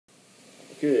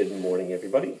Good morning,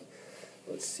 everybody.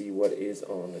 Let's see what is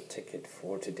on the ticket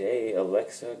for today.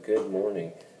 Alexa, good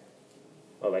morning.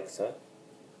 Alexa,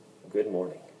 good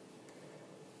morning.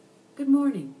 Good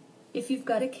morning. If you've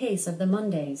got a case of the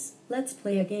Mondays, let's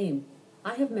play a game.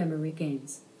 I have memory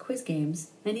games, quiz games,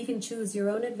 and even choose your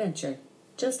own adventure.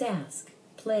 Just ask.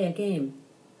 Play a game.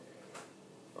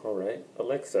 All right,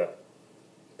 Alexa,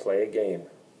 play a game.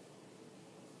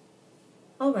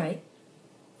 All right.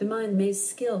 The Mind Maze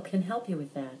skill can help you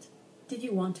with that. Did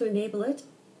you want to enable it?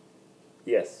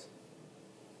 Yes.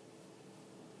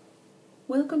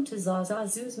 Welcome to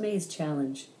Zazazoo's Maze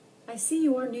Challenge. I see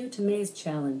you are new to Maze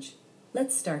Challenge.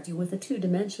 Let's start you with a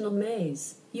two-dimensional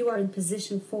maze. You are in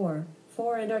position 4,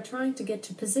 and are trying to get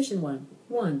to position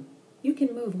 1. You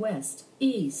can move west,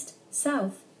 east,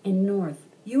 south, and north.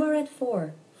 You are at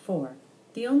 4.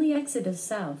 The only exit is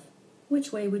south.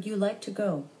 Which way would you like to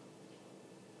go?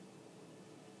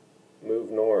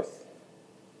 Move north.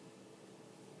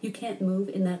 You can't move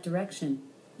in that direction.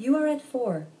 You are at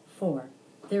 4.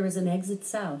 There is an exit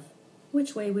south.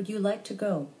 Which way would you like to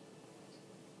go?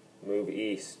 Move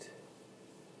east.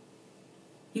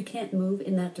 You can't move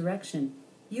in that direction.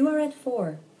 You are at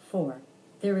 4.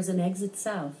 There is an exit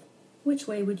south. Which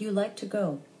way would you like to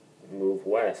go? Move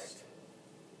west.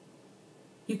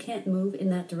 You can't move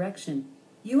in that direction.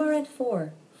 You are at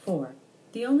 4.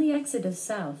 The only exit is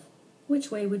south. Which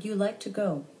way would you like to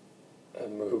go?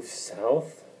 Move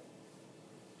south.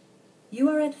 You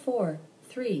are at 4.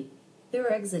 There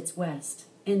are exits west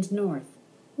and north.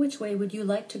 Which way would you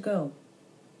like to go?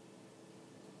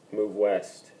 Move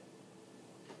west.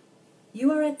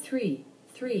 You are at 3.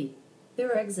 There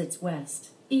are exits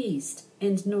west, east,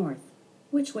 and north.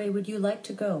 Which way would you like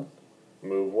to go?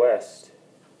 Move west.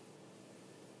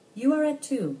 You are at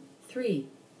 2.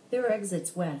 There are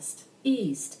exits west,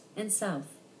 east, and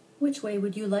south. Which way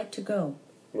would you like to go?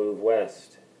 Move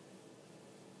west.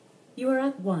 You are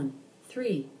at 1.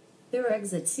 There are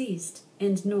exits east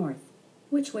and north.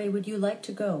 Which way would you like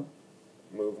to go?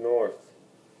 Move north.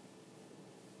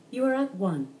 You are at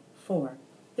 1.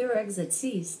 There are exits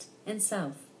east and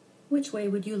south. Which way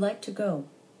would you like to go?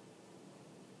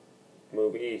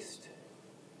 Move east.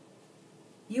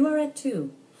 You are at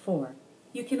 2.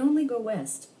 You can only go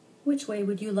west. Which way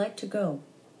would you like to go?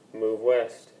 Move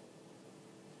west.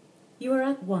 You are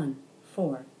at 1.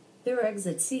 There are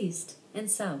exits east and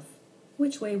south.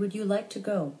 Which way would you like to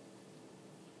go?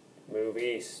 Move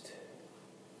east.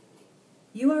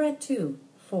 You are at 2.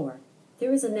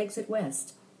 There is an exit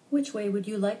west. Which way would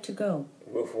you like to go?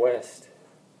 Move west.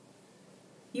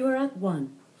 You are at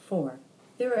 1.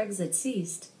 There are exits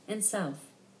east and south.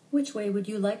 Which way would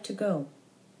you like to go?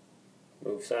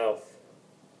 Move south.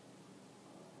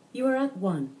 You are at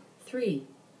 1.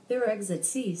 There are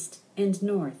exits east and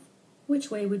north. Which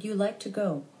way would you like to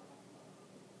go?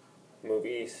 Move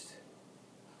east.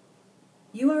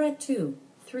 You are at 2.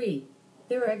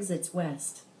 There are exits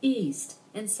west, east,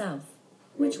 and south.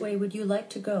 Which way would you like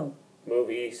to go? Move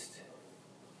east.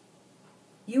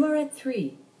 You are at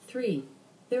 3.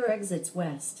 There are exits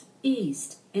west,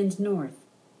 east, and north.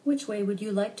 Which way would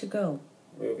you like to go?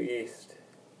 Move east.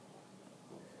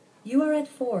 You are at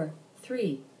 4.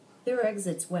 There are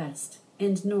exits west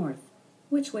and north.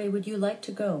 Which way would you like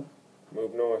to go?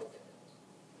 Move north.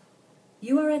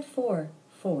 You are at 4.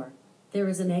 There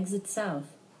is an exit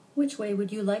south. Which way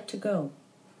would you like to go?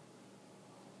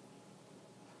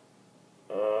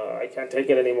 I can't take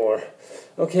it anymore.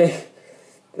 Okay,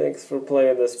 thanks for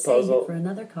playing this puzzle. Save it for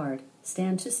another card.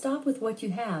 Stand to stop with what you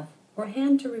have, or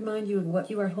hand to remind you of what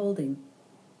you are holding.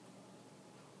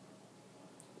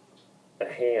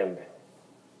 A hand.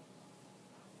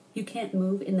 You can't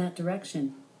move in that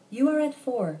direction. You are at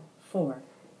 4.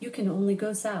 You can only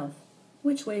go south.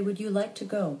 Which way would you like to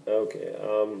go? Okay,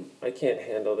 I can't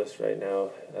handle this right now.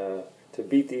 To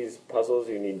beat these puzzles,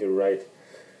 you need to write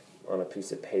on a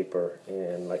piece of paper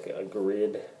and like a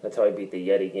grid. That's how I beat the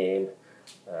Yeti game.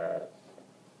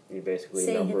 You basically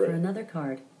Say number hit for it. another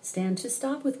card. Stand to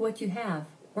stop with what you have,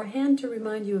 or hand to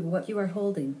remind you of what you are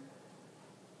holding.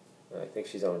 I think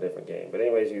she's on a different game. But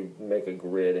anyways, you make a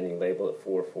grid and you label it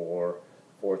 4, 4,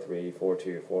 4, 3, 4,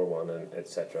 2, 4, 1, and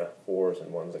etc. 4s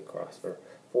and 1s across, or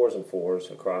 4s and 4s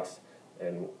across,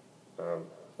 and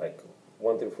like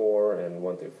 1 through 4 and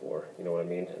 1 through 4. You know what I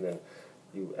mean? And then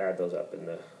you add those up in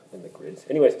the grids.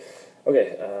 Anyways,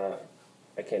 okay.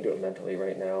 I can't do it mentally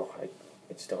right now. I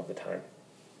just don't have the time.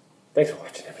 Thanks for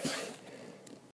watching, everybody.